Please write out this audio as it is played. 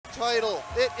title.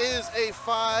 It is a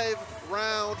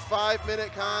 5-round,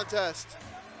 5-minute contest,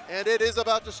 and it is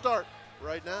about to start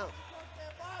right now.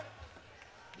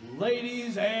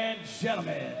 Ladies and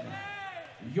gentlemen,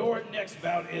 your next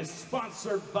bout is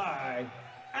sponsored by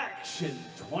Action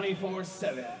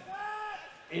 24/7.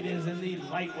 It is in the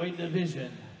lightweight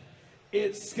division.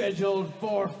 It's scheduled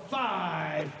for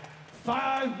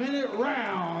 5-minute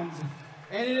rounds,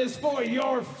 and it is for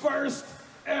your first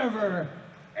ever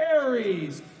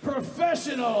Aries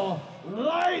Professional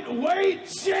Lightweight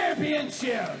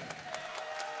Championship.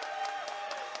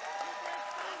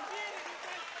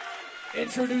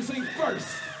 Introducing first,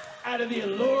 out of the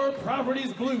Allure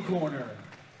Properties blue corner,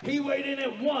 he weighed in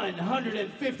at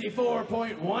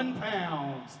 154.1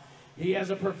 pounds. He has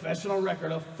a professional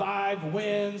record of 5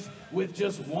 wins with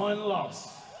just 1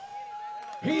 loss.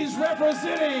 He's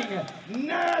representing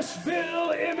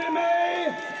Nashville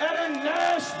MMA out of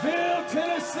Nashville,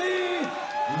 Tennessee.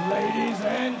 Ladies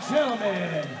and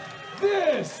gentlemen,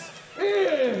 this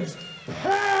is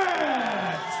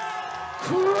Pat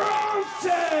Crumpton.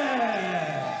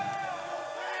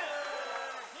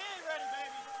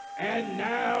 And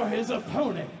now his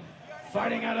opponent,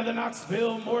 fighting out of the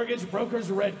Knoxville Mortgage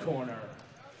Brokers red corner.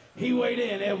 He weighed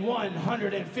in at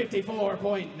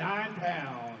 154.9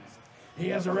 pounds. He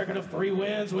has a record of 3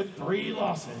 wins with 3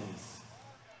 losses.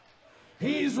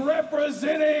 He's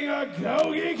representing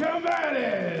Agoge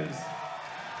Combatives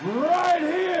right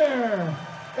here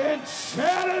in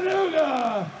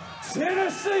Chattanooga,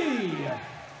 Tennessee.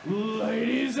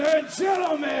 Ladies and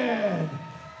gentlemen,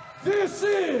 this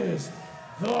is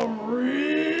the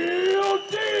real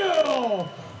deal,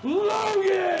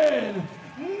 Logan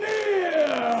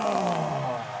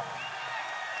Neal.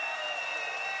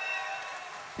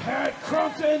 Pat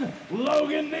Crumpton,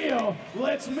 Logan Neal,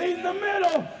 let's meet in the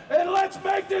middle and let's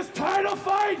make this title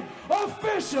fight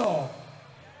official. All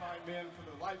right, men, for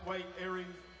the lightweight Aries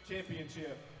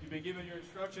championship, you've been given your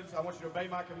instructions. I want you to obey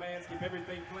my commands, keep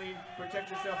everything clean,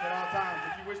 protect yourself at all times.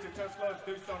 If you wish to touch gloves,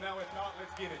 do so now. If not,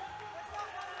 let's get it.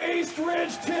 East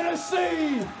Ridge,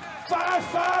 Tennessee,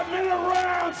 5-minute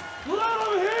rounds. Let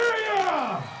them hear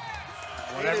ya!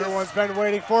 What everyone's been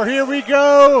waiting for. Here we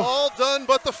go. All done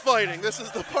but the fighting. This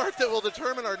is the part that will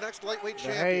determine our next lightweight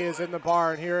champion. The hay is in the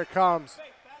barn. Here it comes.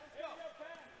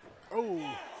 Oh,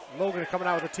 Logan coming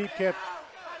out with a teep kick,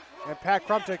 and Pat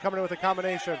Crumpton coming in with a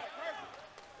combination.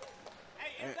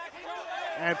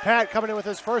 And Pat coming in with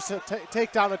his first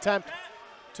takedown attempt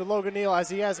to Logan Neal as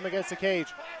he has him against the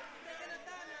cage.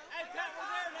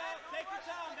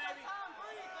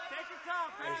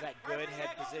 There's that good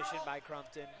head position by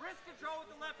Crumpton. Wrist control with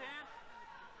the left hand.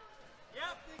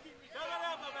 Yep. Show that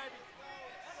elbow, baby.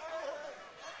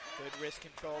 Good wrist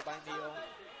control by Neal.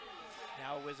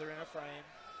 Now a whizzer in a frame.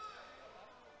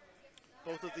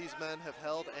 Both of these men have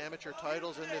held amateur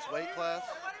titles in this weight class.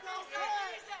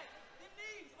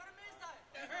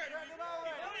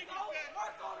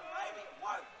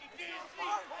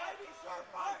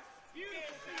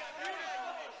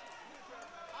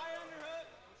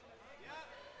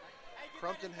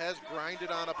 Crumpton has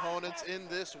grinded on opponents in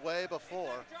this way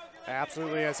before.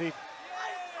 Absolutely, as he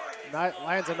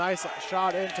lands a nice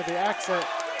shot into the exit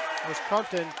as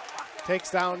Crumpton takes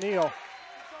down Neal.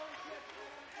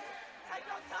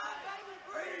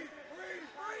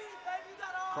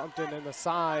 Crumpton in the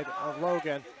side of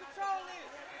Logan.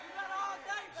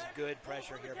 Good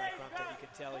pressure here by Crumpton. You can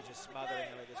tell he's just smothering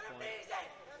him at this point.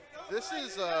 This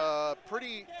is a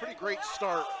pretty great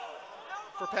start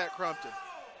for Pat Crumpton.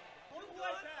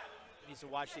 Needs to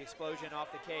watch the explosion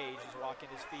off the cage. He's walking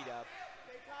his feet up.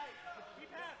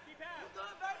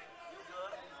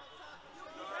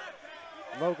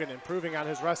 Logan improving on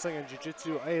his wrestling and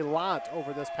jiu-jitsu a lot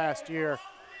over this past year.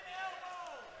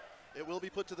 It will be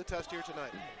put to the test here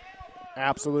tonight.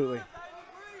 Absolutely.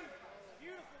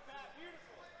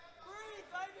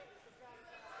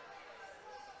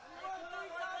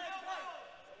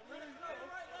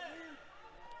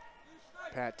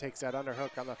 Pat takes that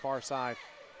underhook on the far side.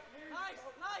 Nice.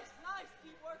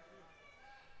 Keep working.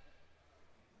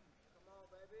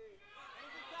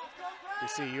 We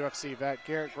see UFC vet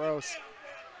Garrett Gross,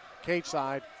 cage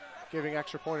side, giving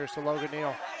extra pointers to Logan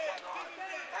Neal.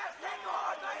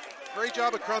 Great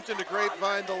job of Crumpton to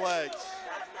grapevine the legs.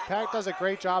 Pat does a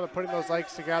great job of putting those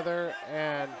legs together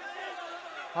and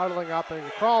huddling up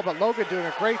and crawl, but Logan doing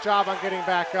a great job on getting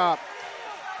back up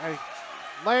and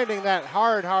landing that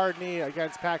hard knee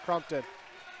against Pat Crumpton.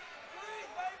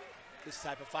 This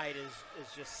type of fight is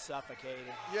just suffocating.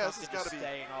 Yeah, this has got to be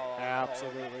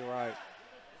absolutely right.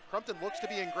 Crumpton looks to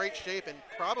be in great shape and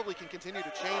probably can continue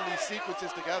to chain these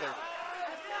sequences together.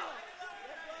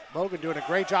 Logan doing a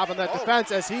great job on that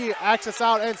defense as he access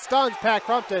out and stuns Pat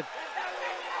Crumpton.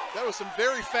 That was some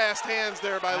very fast hands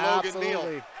there by Logan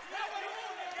Neal.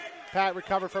 Pat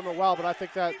recovered from it well, but I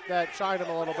think that shined him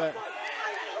a little bit.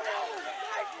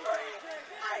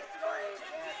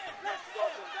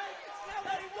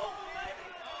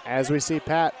 As we see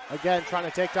Pat again trying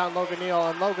to take down Logan Neal,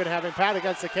 and Logan having Pat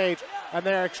against the cage, and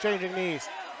they're exchanging knees.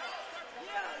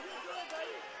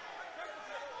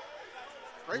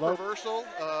 Great reversal.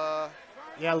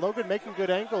 Yeah, Logan making good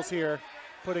angles here,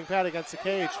 putting Pat against the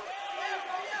cage.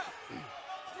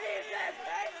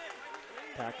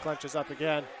 Pat clenches up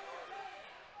again.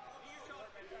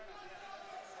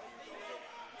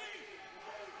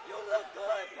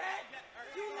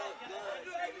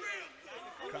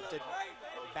 Crumpton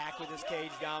back with his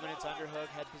cage dominance, underhook,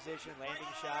 head position, landing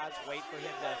shots, wait for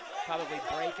him to probably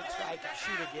break and strike and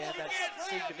shoot again. That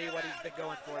seemed to be what he's been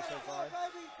going for so far.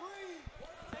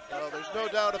 Well, there's no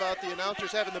doubt about the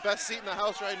announcers having the best seat in the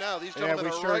house right now. These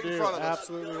gentlemen are right in front of us.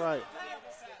 Absolutely right.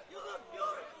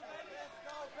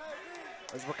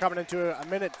 As we're coming into a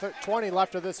minute 20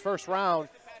 left of this first round,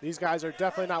 these guys are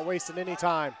definitely not wasting any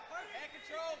time.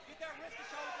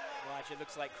 Watch, it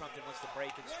looks like Crumpton wants to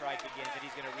break and strike again, and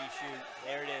he's going to reshoot.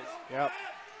 There it is. Yep.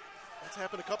 That's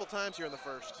happened a couple times here in the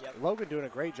first. Yep. Logan doing a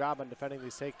great job on defending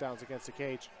these takedowns against the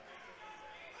cage.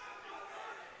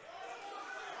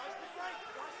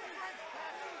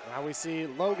 Now we see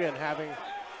Logan having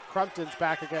Crumpton's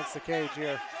back against the cage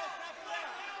here.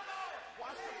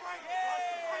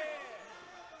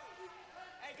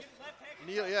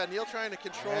 Neal trying to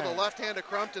control the left hand of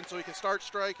Crumpton so he can start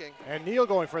striking. And Neal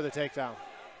going for the takedown.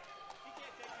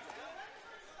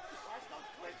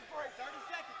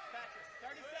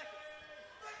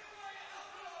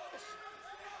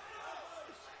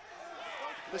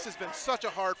 This has been such a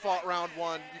hard-fought round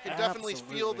one. You can definitely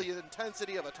feel the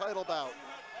intensity of a title bout.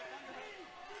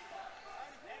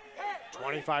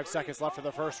 25 seconds left of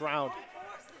the first round.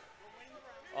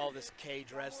 All this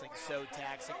cage wrestling so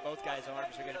taxing. Both guys'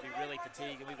 arms are going to be really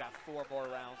fatigued, and we've got 4 more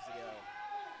rounds to go.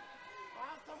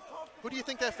 Who do you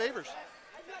think that favors?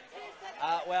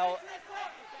 Well,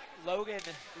 Logan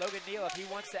Neal, if he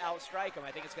wants to outstrike him,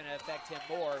 I think it's going to affect him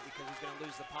more because he's going to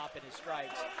lose the pop in his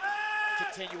strikes.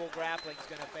 Continual grappling is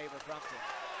going to favor Crumpton.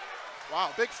 Wow,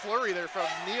 big flurry there from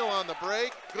Neal on the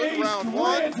break. Good East round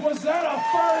one. wins. Was that a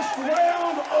first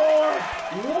round or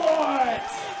what?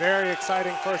 Very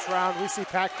exciting first round. We see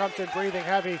Pat Crumpton breathing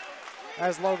heavy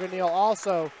as Logan Neal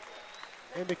also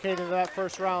indicating that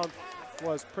first round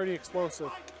was pretty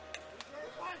explosive.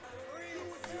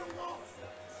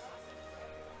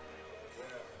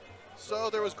 So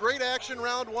there was great action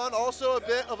round one, also a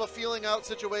bit of a feeling out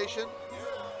situation.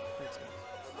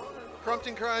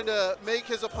 Crumpton trying to make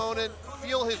his opponent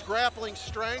feel his grappling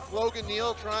strength. Logan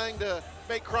Neal trying to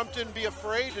make Crumpton be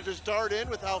afraid to just dart in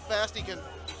with how fast he can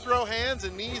throw hands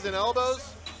and knees and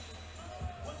elbows.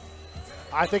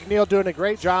 I think Neal doing a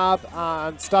great job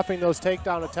on stuffing those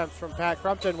takedown attempts from Pat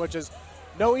Crumpton, which is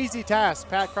no easy task.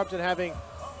 Pat Crumpton having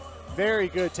very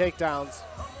good takedowns.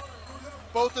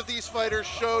 Both of these fighters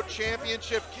showed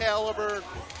championship caliber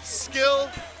skill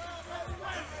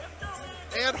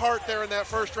and heart there in that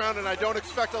first round, and I don't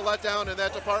expect a letdown in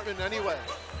that department anyway.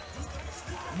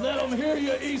 Let them hear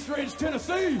you, East Ridge,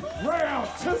 Tennessee. Round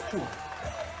 2.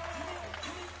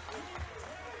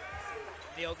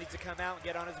 Neal needs to come out and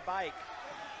get on his bike.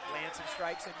 Land some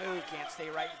strikes and move. Can't stay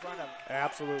right in front of him.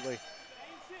 Absolutely.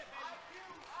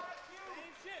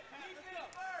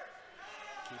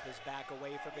 Keep his back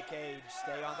away from the cage.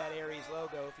 Stay on that Aries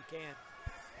logo if you can.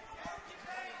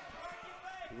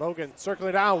 Logan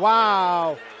circling down.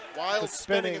 Wow. Wild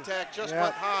spinning attack just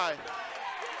went high.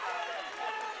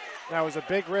 That was a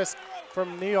big risk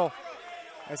from Neal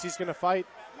as he's going to fight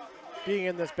being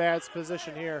in this bad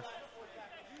position here.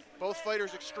 Both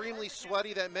fighters extremely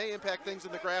sweaty. That may impact things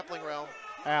in the grappling realm.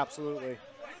 Absolutely.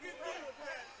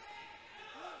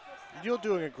 Neal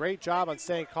doing a great job on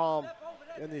staying calm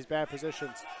in these bad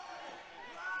positions.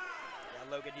 Yeah,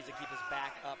 Logan needs to keep his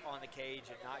back up on the cage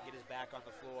and not get his back on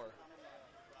the floor.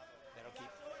 That'll keep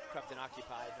Crumpton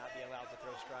occupied, not be allowed to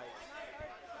throw strikes.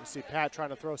 You see Pat trying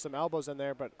to throw some elbows in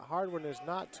there, but hard when there's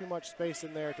not too much space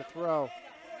in there to throw.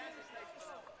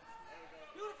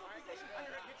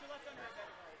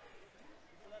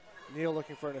 Neal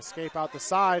looking for an escape out the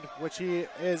side, which he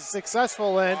is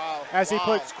successful in as he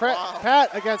puts Pat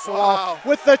against the wall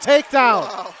with the takedown.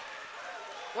 Wow.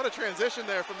 What a transition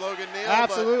there from Logan Neal.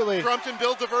 Absolutely. But Crumpton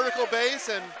builds a vertical base,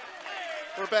 and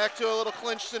we're back to a little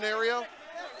clinch scenario.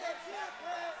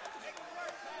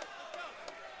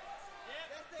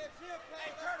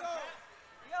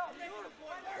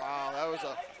 Wow, that was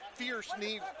a fierce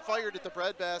knee fired at the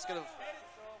breadbasket of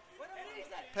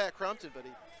Pat Crumpton, but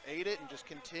he ate it and just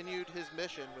continued his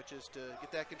mission, which is to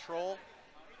get that control,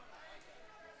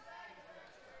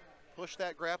 push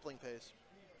that grappling pace.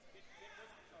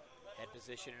 Head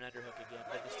position and underhook again,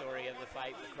 but the story of the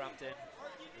fight for Crumpton.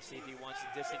 We'll see if he wants to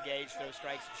disengage, throw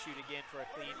strikes, and shoot again for a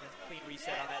clean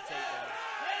reset on that takedown.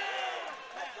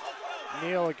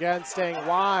 Neal again staying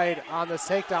wide on this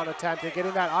takedown attempt and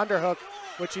getting that underhook,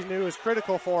 which he knew was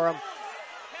critical for him.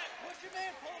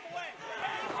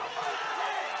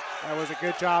 That was a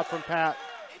good job from Pat,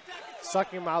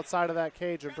 sucking him outside of that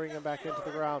cage and bringing him back into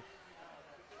the ground.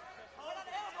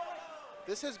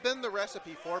 This has been the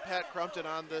recipe for Pat Crumpton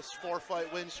on this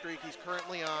 4-fight win streak he's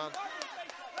currently on.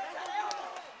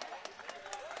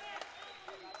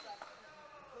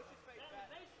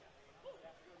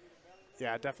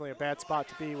 Yeah, definitely a bad spot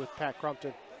to be with Pat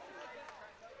Crumpton.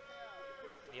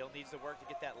 Neal needs to work to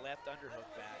get that left underhook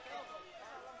back.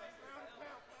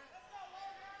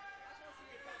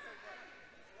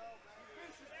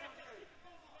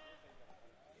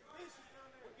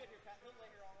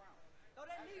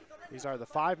 These are the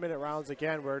 5-minute rounds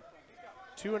again. We're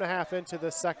 2.5 into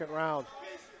this second round.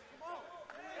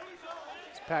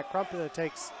 It's Pat Crumpton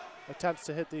that attempts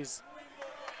to hit these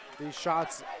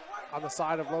shots on the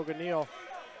side of Logan Neal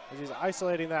as he's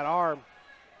isolating that arm.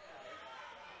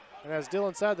 And as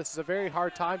Dylan said, this is a very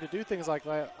hard time to do things like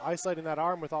that, isolating that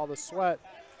arm with all the sweat.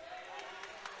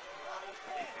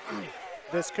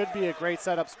 This could be a great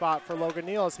setup spot for Logan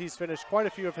Neal as he's finished quite a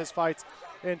few of his fights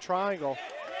in triangle.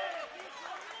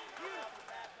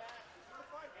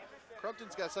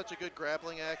 Crumpton's got such a good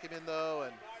grappling acumen, though,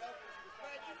 and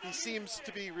he seems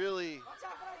to be really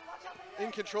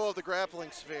in control of the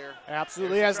grappling sphere.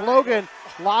 Absolutely, as Logan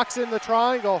locks in the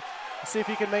triangle. Let's see if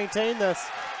he can maintain this.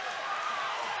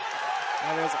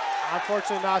 That is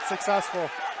unfortunately not successful.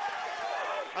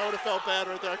 I would have felt bad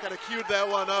right there. I kind of queued that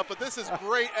one up, but this is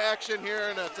great action here,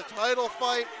 and it's a title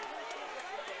fight.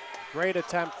 Great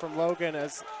attempt from Logan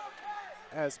as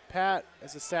Pat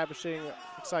is establishing,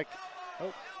 looks like,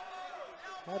 oh,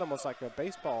 had almost like a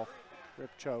baseball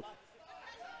rip choke.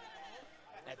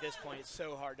 At this point, it's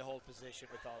so hard to hold position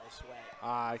with all the sweat.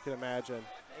 I can imagine.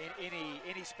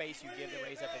 Any space you give to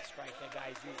raise up and strike, that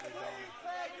guy's usually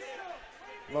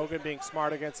gone. Logan being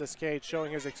smart against this cage,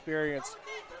 showing his experience.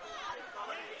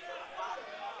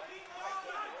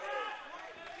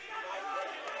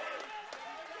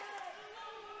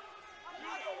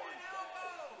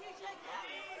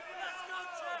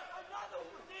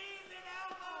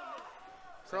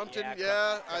 Crumpton,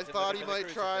 yeah, I thought he might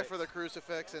try for the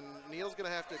crucifix, and Neal's going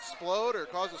to have to explode or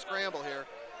cause a scramble here.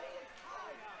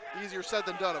 Easier said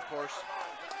than done, of course.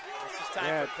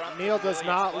 Yeah, Neal does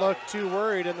not look too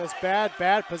worried in this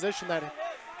bad position that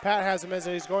Pat has him in.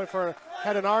 He's going for a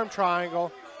head and arm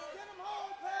triangle.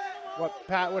 What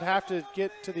Pat would have to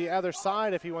get to the other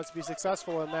side if he wants to be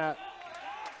successful in that.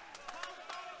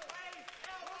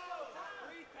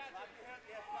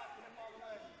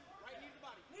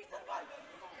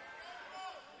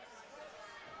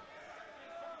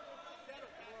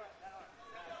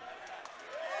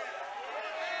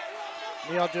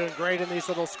 Neal doing great in these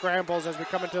little scrambles as we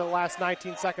come into the last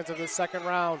 19 seconds of this second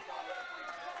round.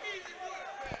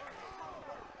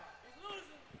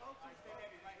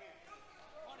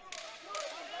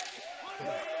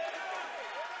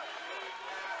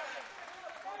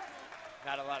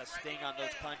 Not a lot of sting on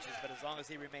those punches, but as long as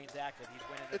he remains active, he's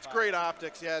winning the It's fight. great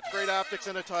optics, yeah. It's great optics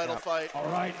in a title fight. All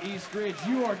right, Eastridge,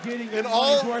 you are getting your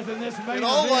money's worth in this main In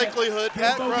all event. likelihood, Give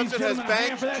Pat both these Crumpton has gentlemen a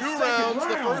hand banked for that 2 second rounds,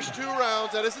 the round. first 2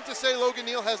 rounds. That isn't to say Logan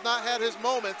Neal has not had his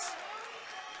moments.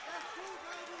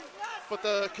 But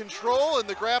the control and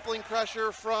the grappling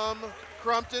pressure from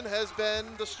Crumpton has been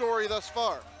the story thus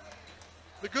far.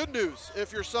 The good news,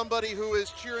 if you're somebody who is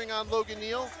cheering on Logan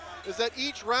Neal, is that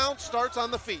each round starts on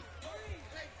the feet.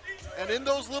 And in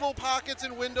those little pockets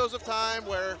and windows of time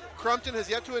where Crumpton has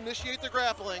yet to initiate the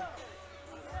grappling,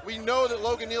 we know that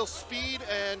Logan Neal's speed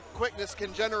and quickness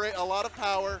can generate a lot of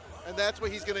power, and that's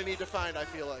what he's going to need to find, I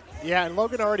feel like. Yeah, and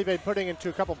Logan already been putting into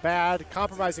a couple bad,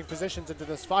 compromising positions into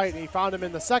this fight, and he found him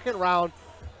in the second round,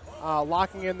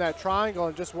 locking in that triangle,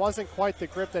 and just wasn't quite the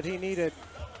grip that he needed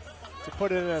to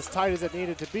put it in as tight as it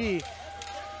needed to be.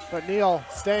 But Neal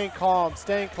staying calm,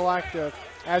 staying collective,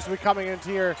 as we're coming into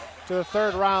here to the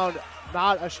third round.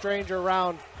 Not a stranger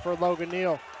round for Logan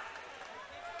Neal.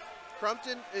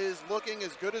 Crumpton is looking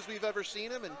as good as we've ever seen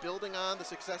him and building on the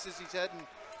successes he's had in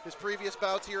his previous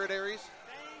bouts here at Aries.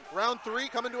 Round 3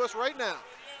 coming to us right now.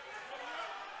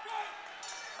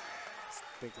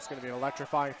 I think it's going to be an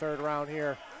electrifying third round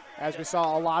here, as we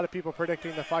saw a lot of people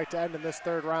predicting the fight to end in this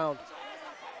third round.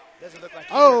 Doesn't look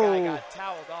like either guy got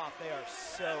toweled off. They are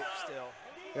soaked still.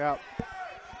 Yeah.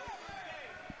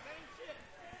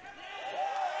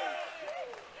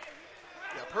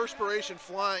 Yeah, perspiration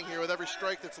flying here with every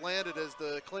strike that's landed as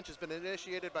the clinch has been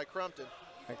initiated by Crumpton.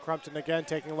 And Crumpton again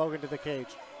taking Logan to the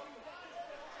cage.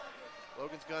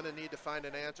 Logan's going to need to find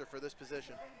an answer for this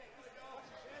position.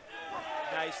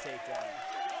 Nice takedown.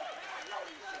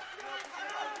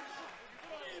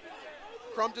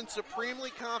 Crumpton supremely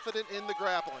confident in the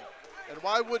grappling. And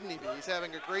why wouldn't he be? He's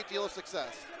having a great deal of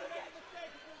success.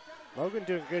 Logan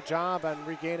doing a good job on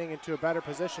regaining into a better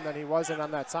position than he was in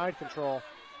on that side control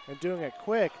and doing it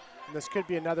quick. And this could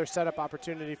be another setup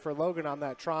opportunity for Logan on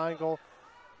that triangle,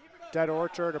 dead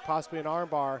orchard, or possibly an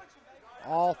armbar.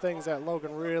 All things that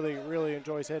Logan really, really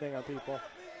enjoys hitting on people.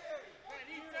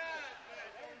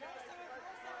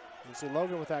 You see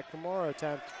Logan with that Kimura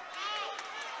attempt.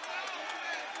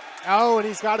 Oh, and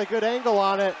he's got a good angle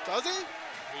on it. Does he?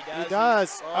 He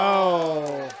does.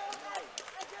 Oh.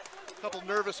 A couple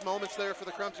nervous moments there for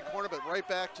the Crumpton corner, but right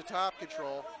back to top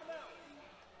control.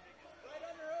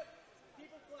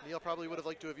 Neal probably would have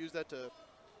liked to have used that to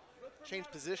change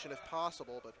position if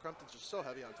possible, but Crumpton's just so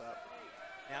heavy on top.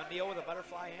 Now Neal with a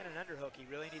butterfly and an underhook. He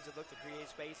really needs to look to create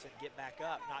space and get back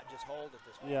up, not just hold at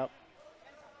this point. Yep.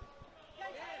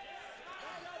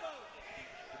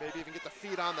 Maybe even get the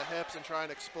feet on the hips and try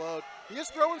and explode. He is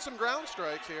throwing some ground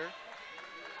strikes here.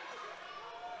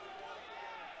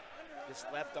 This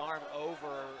left arm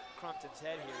over Crumpton's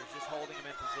head here is just holding him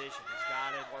in position. He's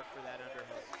got to work for that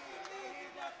underhook.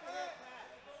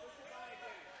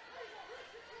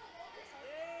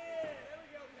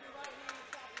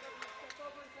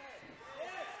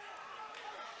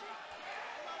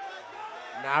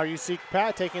 Now you see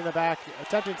Pat taking the back,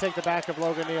 attempting to take the back of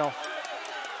Logan Neal.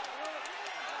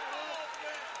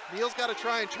 Neal's got to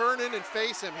try and turn in and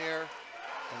face him here.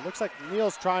 It looks like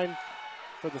Neal's trying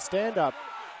for the stand-up.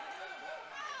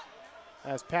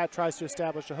 As Pat tries to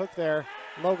establish a hook there,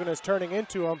 Logan is turning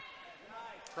into him.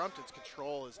 Crumpton's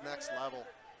control is next level.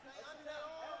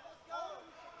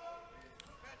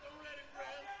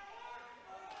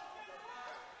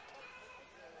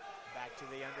 Back to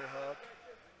the underhook.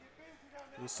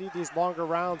 You see these longer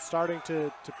rounds starting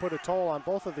to put a toll on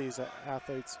both of these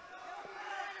athletes.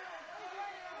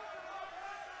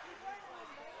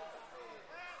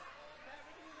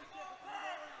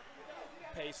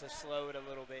 Pace has slowed a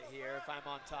little bit here. If I'm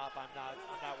on top, I'm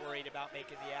not worried about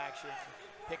making the action,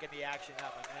 picking the action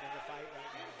up. I'm winning the fight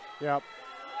right now. Yep.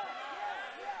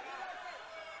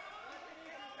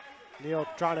 Neal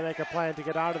trying to make a plan to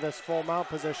get out of this full mount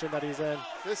position that he's in.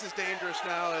 This is dangerous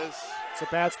now as it's a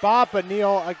bad spot, but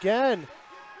Neal again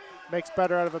makes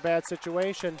better out of a bad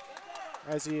situation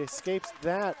as he escapes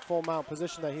that full mount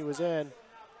position that he was in.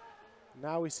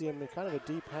 Now we see him in kind of a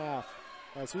deep half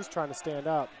as he's trying to stand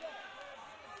up.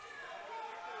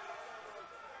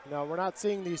 No, we're not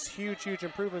seeing these huge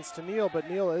improvements to Neal, but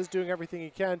Neal is doing everything he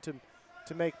can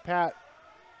to make Pat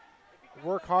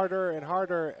work harder and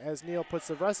harder as Neal puts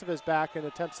the rest of his back and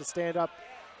attempts to stand up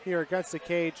here against the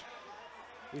cage.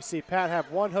 We see Pat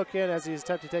have one hook in as he's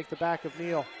attempting to take the back of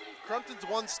Neal. Crumpton's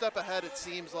one step ahead, it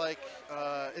seems like,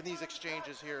 in these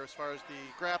exchanges here as far as the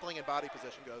grappling and body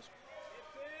position goes.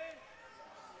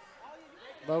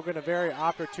 Logan, a very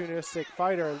opportunistic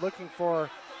fighter, looking for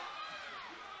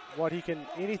what he can,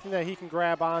 anything that he can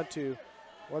grab onto,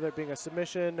 whether it being a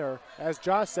submission or, as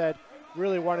Josh said,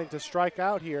 really wanting to strike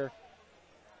out here.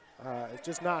 It's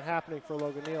just not happening for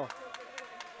Logan Neal.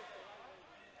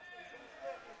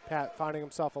 Pat finding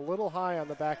himself a little high on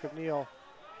the back of Neal,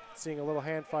 seeing a little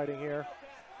hand fighting here.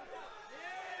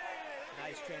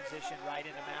 Nice transition right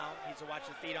into mount. Needs to watch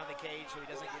his feet on the cage so he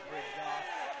doesn't get bridged off.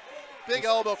 Big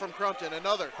elbow from Crumpton,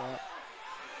 another.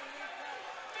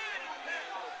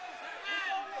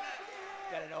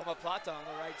 Got an omoplata on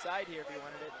the right side here if you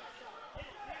wanted it.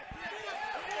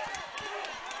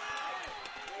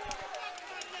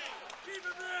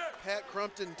 Pat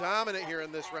Crumpton dominant here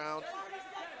in this round.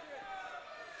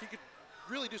 He could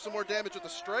really do some more damage with the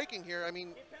striking here. I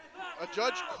mean, a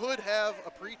judge could have a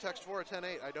pretext for a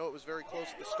 10-8. I know it was very close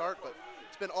at the start, but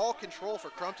it's been all control for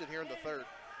Crumpton here in the third.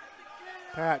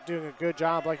 Pat doing a good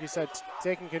job, like you said,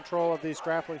 taking control of these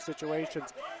grappling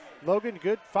situations. Logan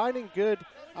finding good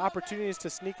opportunities to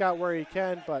sneak out where he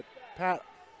can, but Pat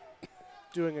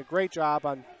doing a great job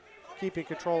on keeping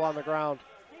control on the ground.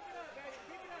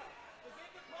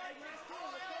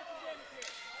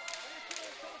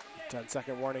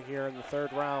 Ten-second warning here in the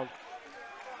third round.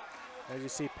 As you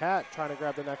see Pat trying to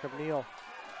grab the neck of Neal.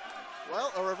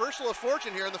 Well, a reversal of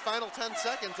fortune here in the final 10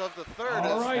 seconds of the third.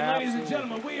 All right, ladies and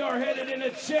gentlemen, we are headed in a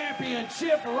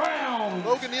championship round.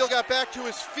 Logan Neal got back to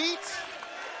his feet.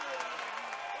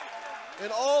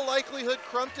 In all likelihood,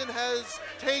 Crumpton has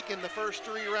taken the first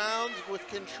 3 rounds with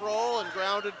control and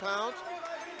grounded pound.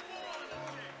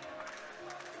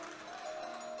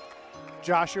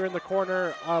 Josh, you're in the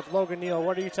corner of Logan Neal.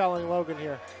 What are you telling Logan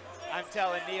here? I'm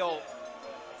telling Neal,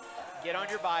 get on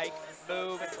your bike,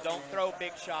 move, and don't throw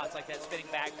big shots like that spinning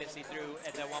back fist he threw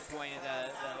at that one point in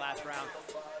the last round.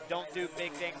 Don't do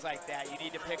big things like that. You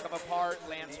need to pick them apart,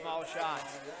 land small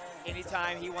shots.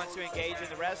 Anytime he wants to engage in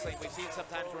the wrestling, we've seen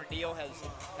sometimes where Neal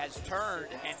has turned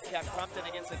and kept Crumpton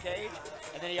against the cage,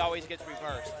 and then he always gets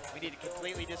reversed. We need to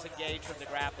completely disengage from the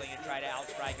grappling and try to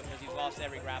outstrike him because he's lost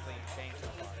every grappling exchange so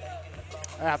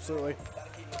far. Absolutely.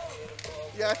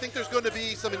 Yeah, I think there's going to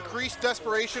be some increased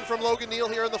desperation from Logan Neal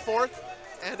here in the fourth.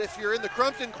 And if you're in the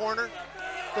Crumpton corner,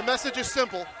 the message is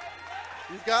simple.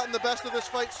 You've gotten the best of this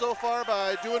fight so far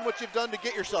by doing what you've done to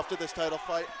get yourself to this title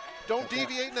fight. Don't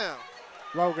deviate now.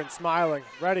 Logan smiling,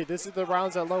 ready. This is the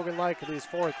rounds that Logan likes, these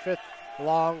 4th, 5th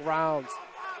long rounds.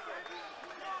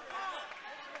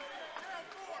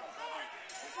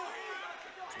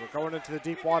 So we're going into the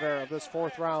deep water of this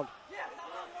 4th round.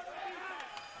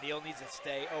 Neal needs to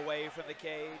stay away from the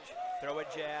cage, throw a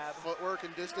jab. Footwork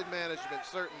and distance management,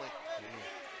 certainly.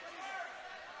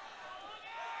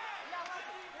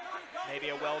 Maybe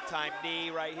a well-timed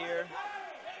knee right here.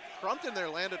 Crumpton there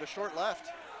landed a short left.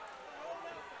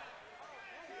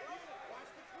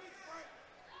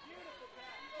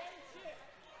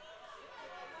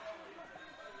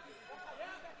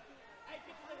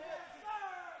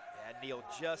 Yeah, Neal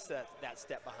just that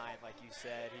step behind, like you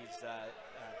said. He's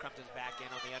Crumpton's back in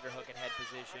on the underhook and head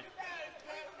position.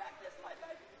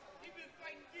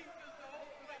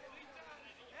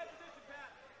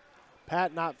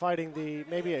 Pat not fighting the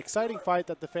maybe exciting fight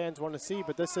that the fans want to see,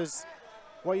 but this is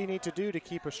what you need to do to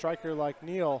keep a striker like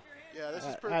Neal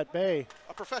at bay.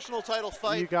 A professional title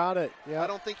fight. You got it, yeah. I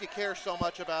don't think you care so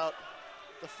much about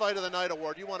the Fight of the Night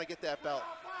award. You want to get that belt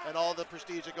and all the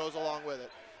prestige that goes along with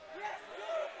it.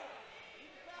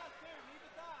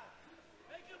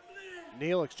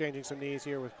 Neal exchanging some knees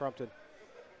here with Crumpton.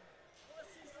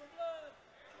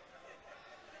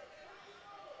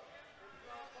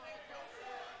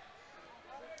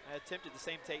 Attempted the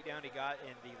same takedown he got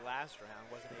in the last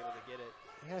round, wasn't able to get it.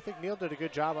 Yeah, I think Neal did a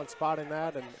good job on spotting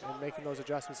that and making those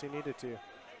adjustments he needed to.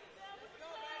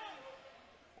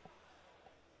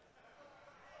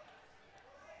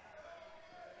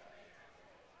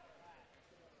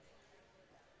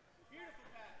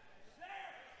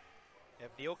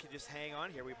 If Neal can just hang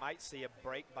on here, we might see a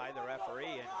break by the referee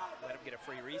and let him get a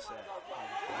free reset.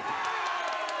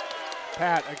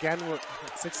 Pat, again,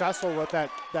 successful with that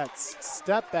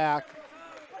step back,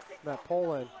 that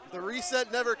pull in. The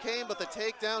reset never came, but the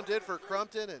takedown did for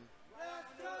Crumpton. And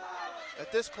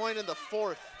at this point in the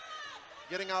fourth,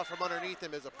 getting out from underneath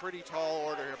him is a pretty tall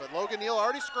order here. But Logan Neal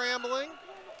already scrambling.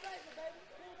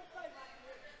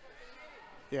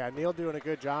 Yeah, Neal doing a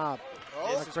good job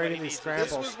creating these scrambles.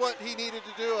 This was what he needed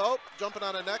to do. Oh, jumping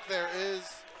on a neck there is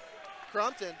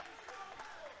Crumpton.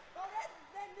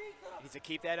 He needs to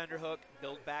keep that underhook,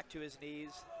 build back to his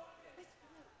knees,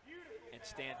 and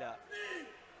stand up.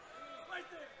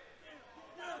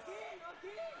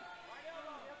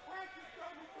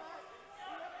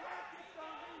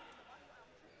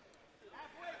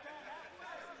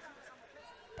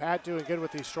 Pat doing good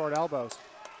with these short elbows.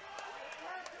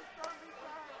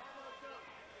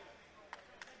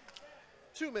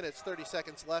 Two minutes, 30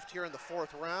 seconds left here in the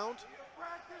fourth round.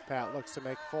 Pat looks to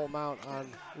make full mount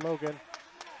on Logan.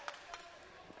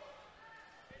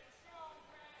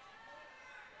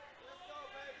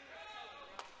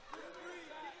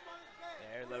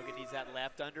 There, Logan needs that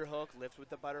left underhook, lift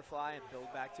with the butterfly, and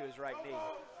build back to his right knee.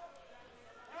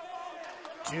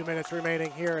 2 minutes remaining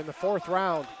here in the fourth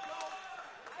round.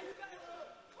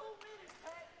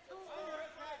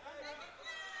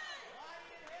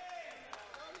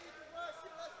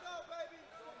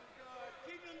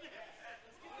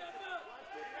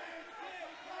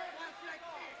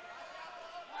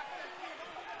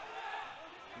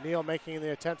 Neal making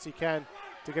the attempts he can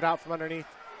to get out from underneath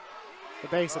the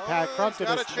base of Pat Crumpton.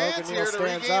 He's got a chance here to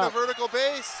regain a vertical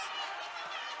base.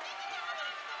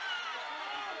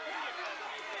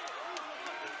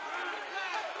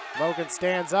 Logan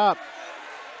stands up.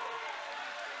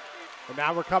 And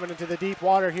now we're coming into the deep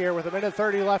water here with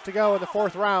 1:30 left to go in the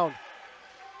fourth round.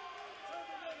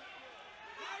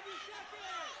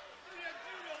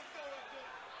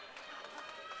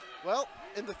 Well,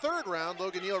 in the third round,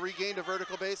 Logan Neal regained a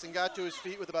vertical base and got to his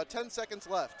feet with about 10 seconds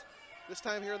left. This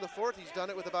time here in the fourth, he's done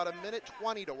it with about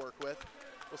 1:20 to work with.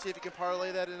 We'll see if he can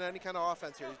parlay that into any kind of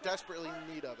offense here. He's desperately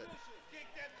in need of it.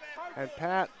 And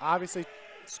Pat obviously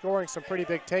scoring some pretty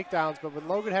big takedowns, but with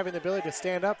Logan having the ability to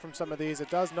stand up from some of these, it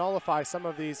does nullify some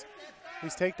of these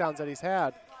takedowns that he's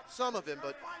had. Some of him,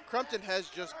 but Crumpton has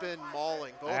just been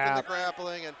mauling, both in the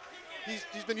grappling, and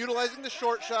he's been utilizing the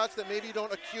short shots that maybe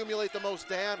don't accumulate the most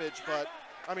damage, but,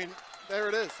 I mean, there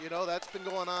it is. You know, that's been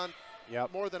going on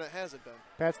more than it hasn't been.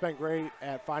 Pat's been great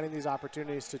at finding these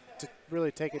opportunities to really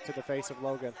take it to the face of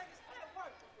Logan.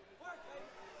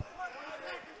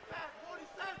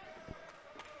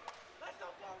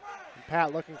 And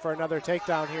Pat looking for another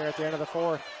takedown here at the end of the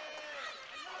fourth.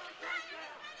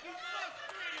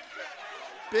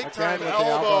 Big Again time with elbows. the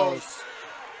elbows.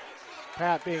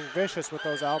 Pat being vicious with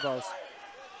those elbows.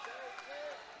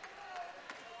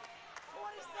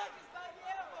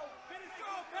 Finish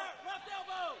strong, Pat. Left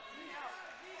elbow.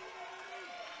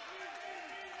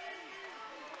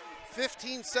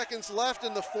 15 seconds left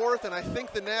in the fourth, and I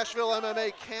think the Nashville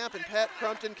MMA camp and Pat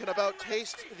Crumpton can about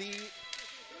taste the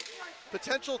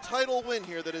potential title win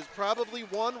here that is probably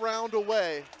 1 round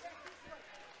away.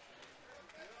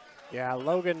 Yeah,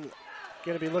 Logan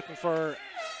going to be looking for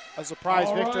a surprise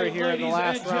victory here in the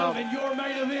last round. Ladies and gentlemen,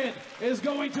 your main event is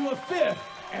going to a 5th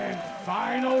and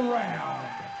final round.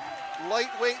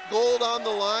 Lightweight gold on the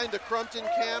line. The Crumpton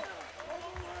camp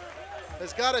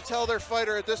has got to tell their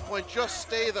fighter at this point, just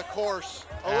stay the course.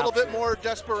 A little bit more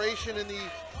desperation in the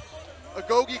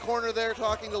Agogi corner there,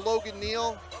 talking to Logan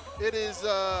Neal. It is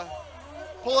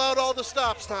pull out all the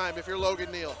stops time if you're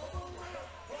Logan Neal.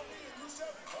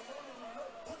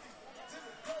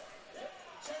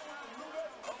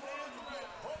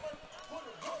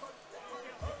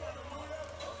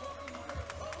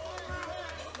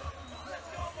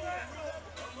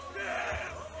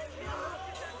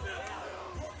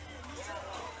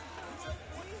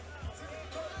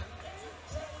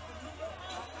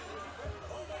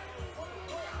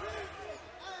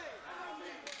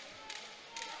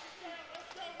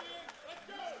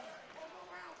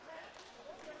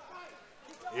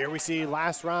 Here we see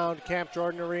last round, Camp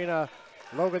Jordan Arena.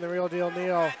 Logan the Real Deal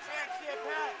Neal.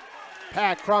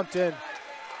 Pat Crumpton.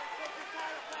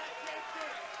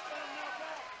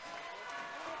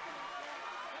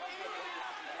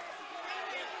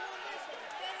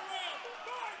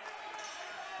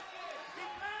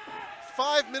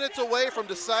 Five minutes away from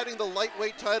deciding the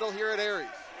lightweight title here at Aries.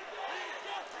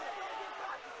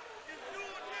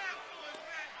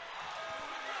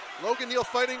 Logan Neal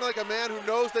fighting like a man who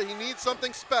knows that he needs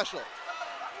something special.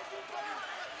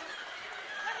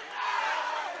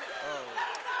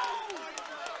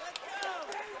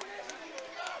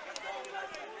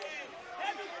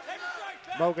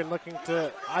 Logan looking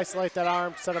to isolate that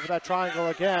arm, set up that triangle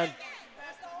again.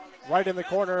 Right in the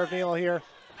corner of Neal here.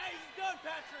 Hey, he's done,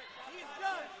 Patrick. He's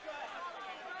done.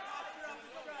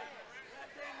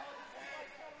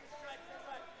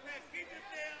 Keep it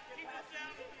down. Keep it down.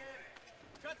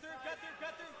 Cut through, cut through,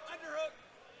 cut through. Underhook.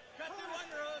 Cut through,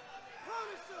 underhook.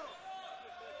 Promise him.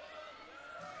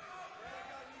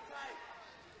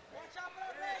 Watch out for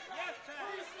that leg. Yes, Pat.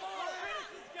 Finish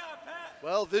this guy, Pat.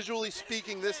 Well, visually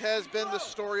speaking, this has been the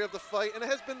story of the fight, and it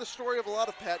has been the story of a lot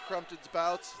of Pat Crumpton's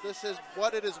bouts. This is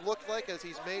what it has looked like as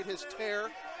he's made his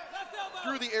tear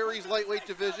through the Aries lightweight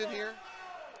division here.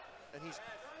 And he's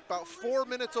about 4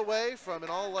 minutes away from, in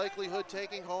all likelihood,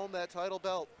 taking home that title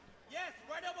belt. Yes,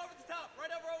 right up over the top.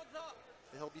 Right up over the top.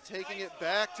 He'll be taking it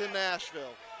back to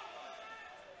Nashville,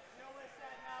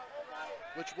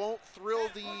 which won't thrill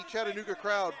the Chattanooga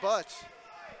crowd, but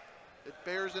it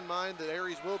bears in mind that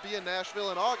Aries will be in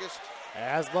Nashville in August.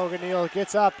 As Logan Neal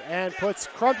gets up and puts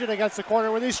Crumpton against the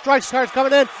corner with these strike cards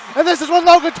coming in, and this is when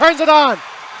Logan turns it on.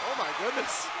 Oh my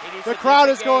goodness. The crowd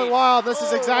is going wild. This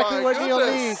is exactly what Neal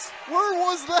needs. Where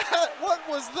was that? What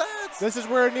was that? This is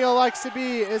where Neal likes to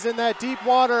be, is in that deep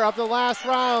water of the last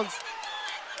rounds.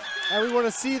 And we want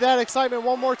to see that excitement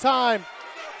one more time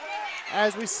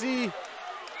as we see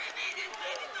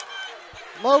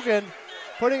Logan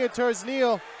putting it towards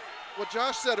Neal. What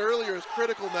Josh said earlier is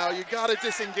critical now. You got to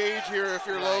disengage here if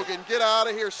you're Logan. Get out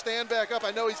of here, stand back up.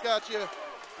 I know he's got you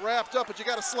wrapped up, but you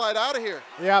got to slide out of here.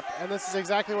 Yep, and this is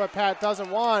exactly what Pat doesn't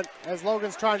want as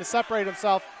Logan's trying to separate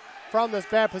himself from this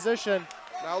bad position.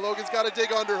 Now Logan's got to dig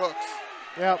underhooks.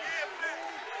 Yep.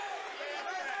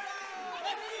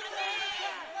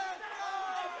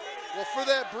 Well, for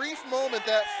that brief moment,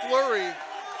 that flurry,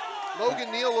 Logan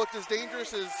Neal looked as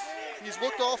dangerous as he's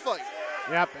looked all fight.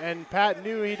 Yep, and Pat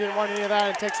knew he didn't want any of that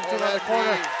and takes him to another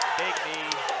corner. Big knee.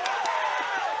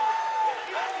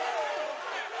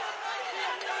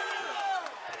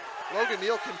 Logan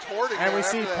Neal contorting. And we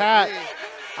there see after Pat that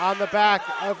knee. on the back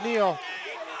of Neal.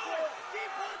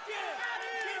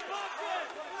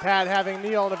 Pat having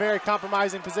Neal in a very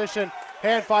compromising position,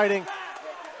 hand fighting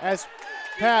as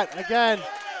Pat again.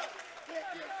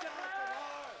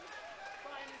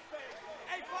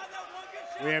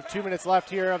 We have 2 minutes left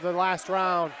here of the last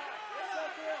round.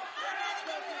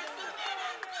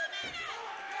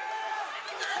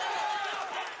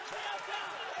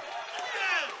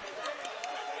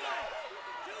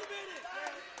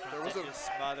 There was Just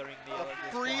smothering Neal at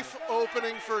this brief point.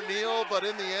 opening for Neal, but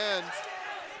in the end,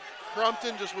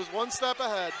 Crumpton just was one step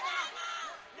ahead.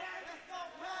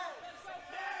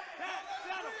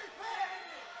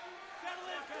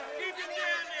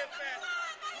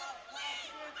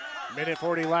 Minute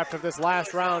 40 left of this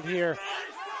last round here.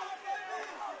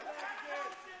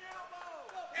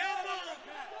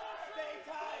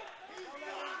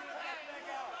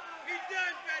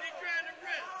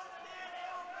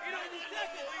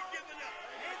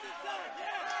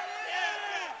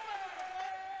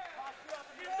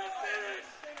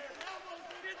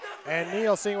 And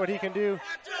Neal seeing what he can do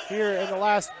here in the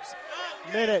last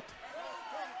minute.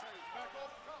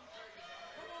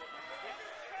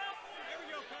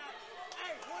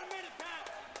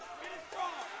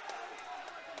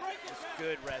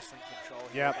 Good wrestling control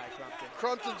here Yep. by Crumpton.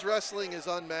 Crumpton's wrestling is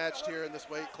unmatched here in this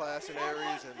weight class in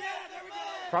Aries, and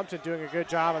Crumpton doing a good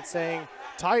job on staying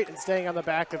tight and staying on the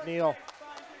back of Neal.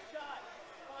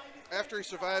 after he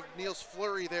survived Neal's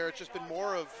flurry there, it's just been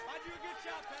more of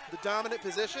the dominant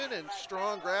position and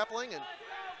strong grappling, and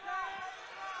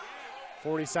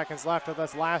 40 seconds left of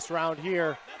this last round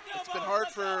here. it's been hard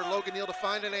for Logan Neal to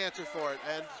find an answer for it,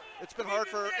 and it's been hard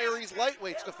for Aries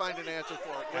lightweights to find an answer for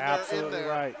it when Absolutely they're in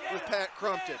there right. with Pat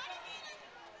Crumpton.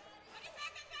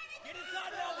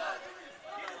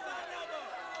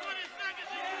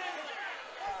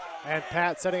 And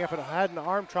Pat setting up a head and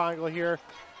arm triangle here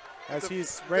as The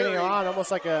he's raining very- on almost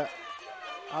like a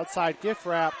outside gift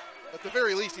wrap. At the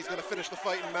very least, he's going to finish the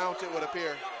fight and mount, it would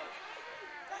appear.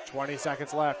 20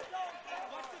 seconds left.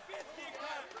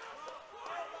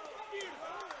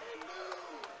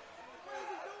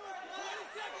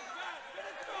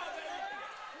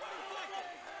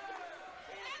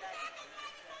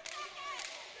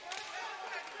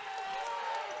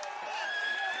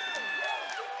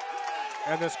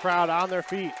 And this crowd on their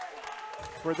feet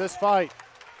for this fight.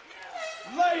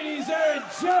 Ladies and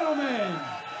gentlemen,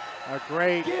 A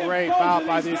great, give great both bout of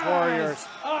by these these guys Warriors.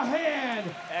 a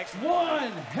hand. Excellent.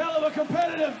 One hell of a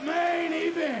competitive main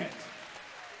event.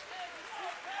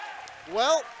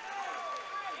 Well,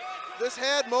 this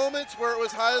had moments where it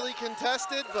was highly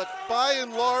contested, but by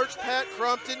and large, Pat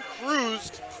Crumpton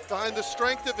cruised behind the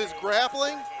strength of his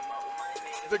grappling,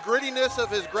 the grittiness of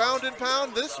his ground and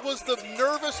pound. This was the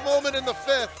nervous moment in the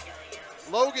fifth.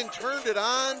 Logan turned it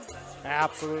on.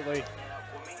 Absolutely.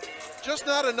 Just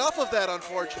not enough of that,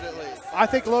 unfortunately. I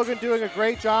think Logan doing a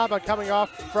great job on coming off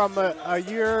from a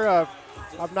year of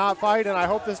not fight, and I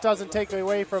hope this doesn't take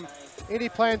away from any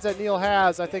plans that Neal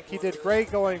has. I think he did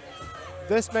great going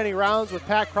this many rounds with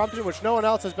Pat Crumpton, which no one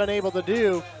else has been able to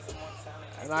do.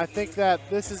 And I think that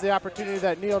this is the opportunity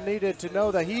that Neal needed to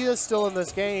know that he is still in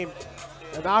this game,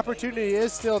 and the opportunity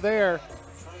is still there.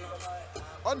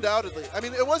 Undoubtedly. I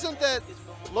mean, it wasn't that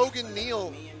Logan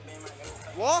Neal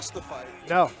lost the fight.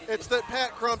 No. It's that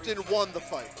Pat Crumpton won the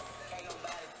fight.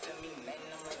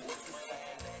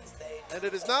 And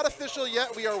it is not official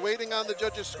yet. We are waiting on the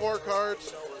judges'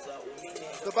 scorecards.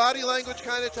 The body language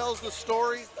kind of tells the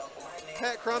story.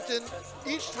 Pat Crumpton,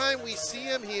 each time we see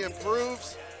him, he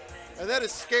improves. And that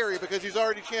is scary because he's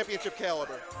already championship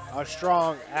caliber. A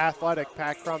strong, athletic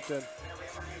Pat Crumpton.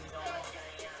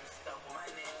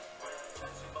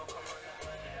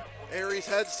 Aries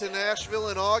heads to Nashville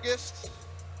in August.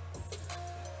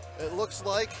 It looks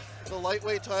like the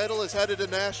lightweight title is headed to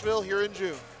Nashville here in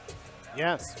June.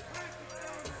 Yes.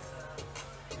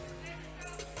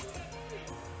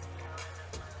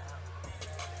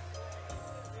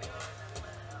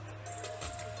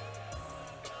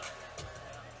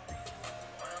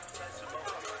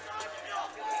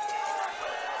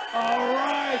 All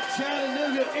right,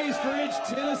 Chattanooga, East Ridge,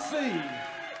 Tennessee.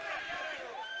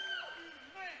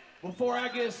 Before I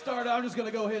get started, I'm just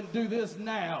going to go ahead and do this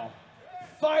now.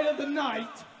 Fight of the night.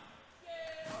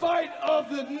 Fight of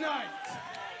the night.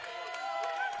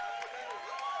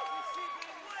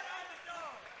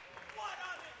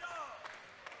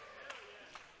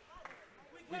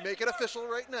 We make it official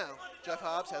right now. Jeff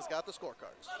Hobbs has got the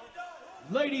scorecards.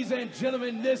 Ladies and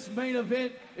gentlemen, this main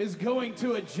event is going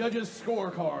to a judge's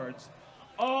scorecards.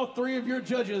 All three of your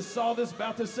judges saw this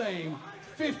bout the same.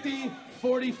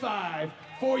 50-45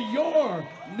 for your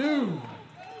new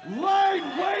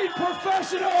lightweight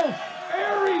professional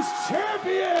Aries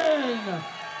champion,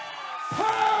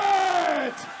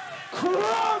 Pat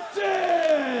Crumpton.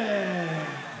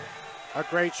 A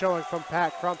great showing from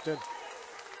Pat Crumpton.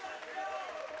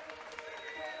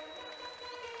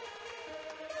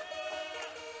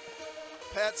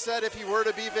 Pat said if he were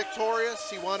to be victorious,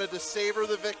 he wanted to savor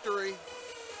the victory.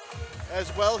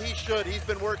 As well he should. He's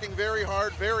been working very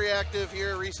hard, very active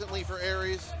here recently for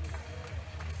Aries.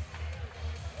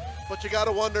 But you got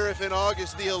to wonder if in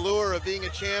August the allure of being a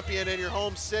champion in your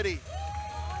home city